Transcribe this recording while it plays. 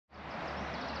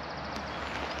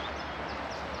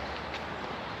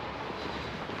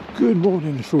Good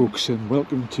morning folks, and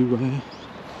welcome to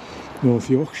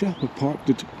North Yorkshire. We're parked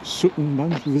at Sutton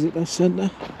Bank Visitor Centre.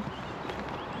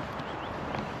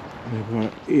 We've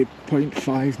got an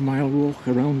 8.5 mile walk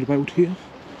around about here.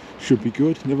 Should be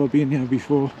good, never been here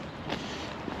before.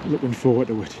 Looking forward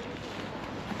to it.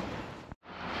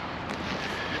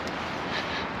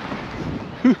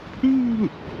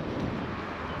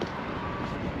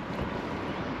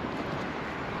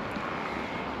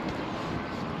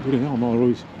 Good enough,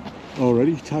 I'm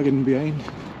already tagging behind.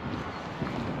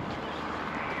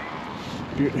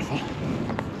 Beautiful.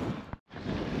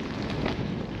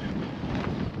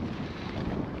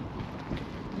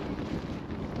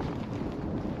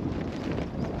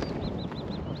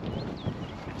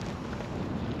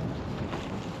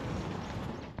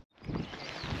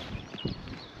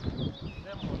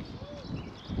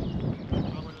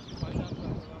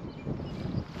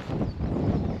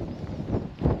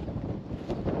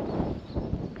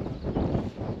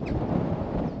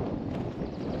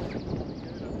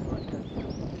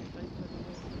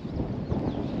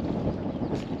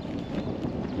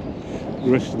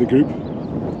 The rest of the group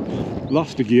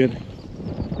lost again.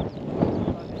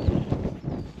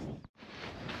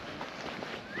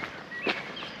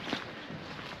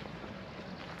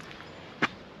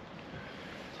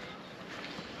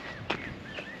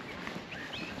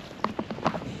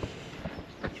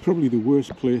 It's probably the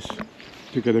worst place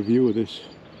to get a view of this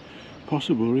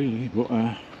possible, really, but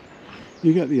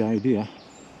you get the idea.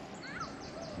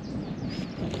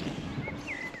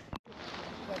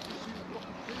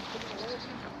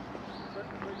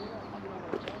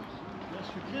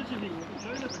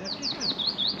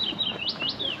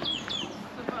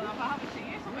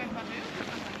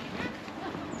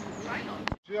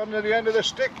 See on the end of the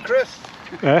stick, Chris?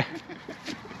 Eh?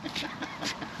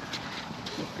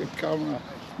 Good camera.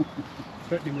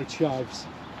 Threatening with chives.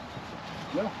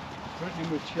 Yeah?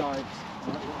 Threatening with chives.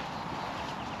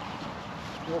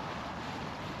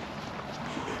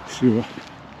 So,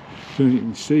 so you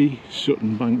can see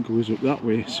Sutton Bank goes up that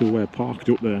way, so we're parked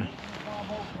up there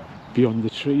beyond the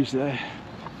trees there,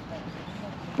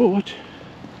 but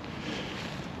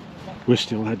we're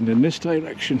still heading in this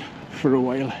direction for a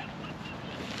while.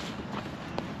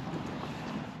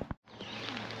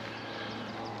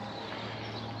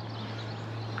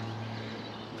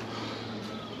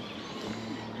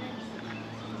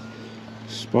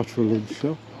 Spot for lunch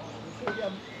though.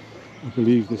 I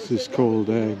believe this is called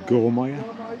Goremire.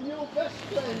 You're my new best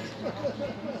friend.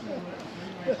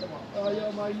 Oh,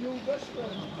 you're my new best friend.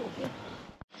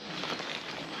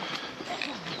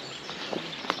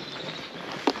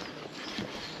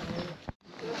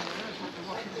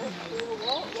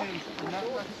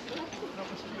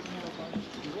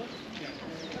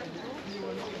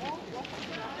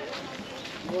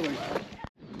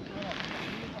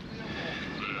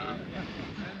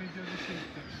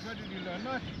 Where did you learn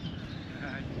that?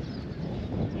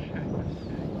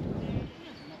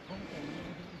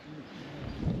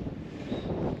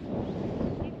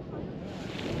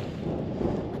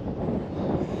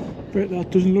 Bet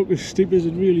that doesn't look as steep as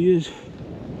it really is.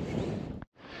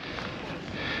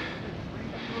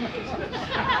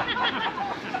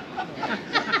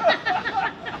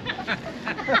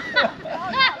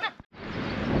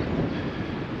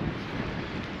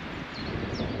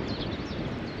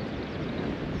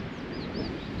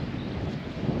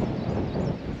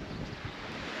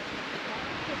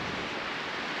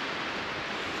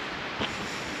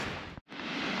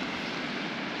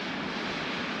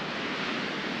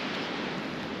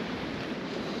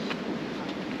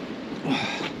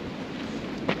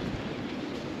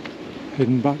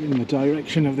 Heading back in the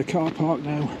direction of the car park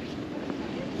now.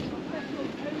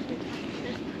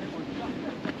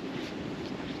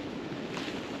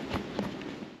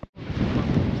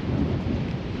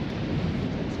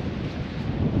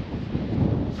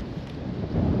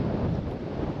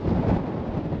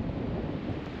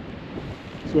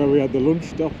 That's where we had the lunch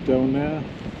stop down there.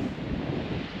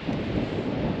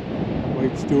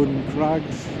 Whitestone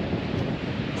Crags,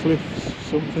 cliffs,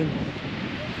 something.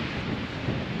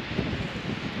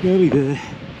 Nearly there.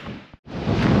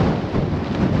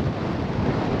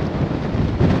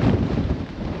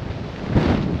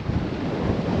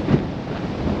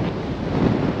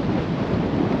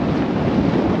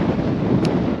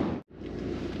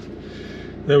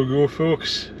 There we go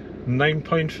folks,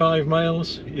 9.5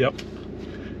 miles, yep.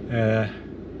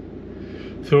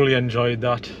 Thoroughly enjoyed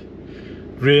that.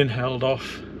 Rain held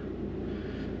off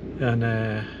and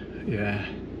yeah,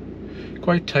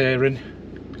 quite tiring.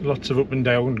 Lots of up and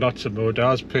down, lots of mud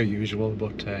as per usual,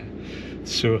 but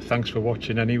so thanks for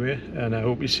watching anyway, and I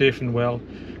hope you're safe and well,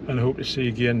 and I hope to see you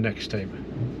again next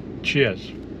time.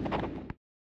 Cheers.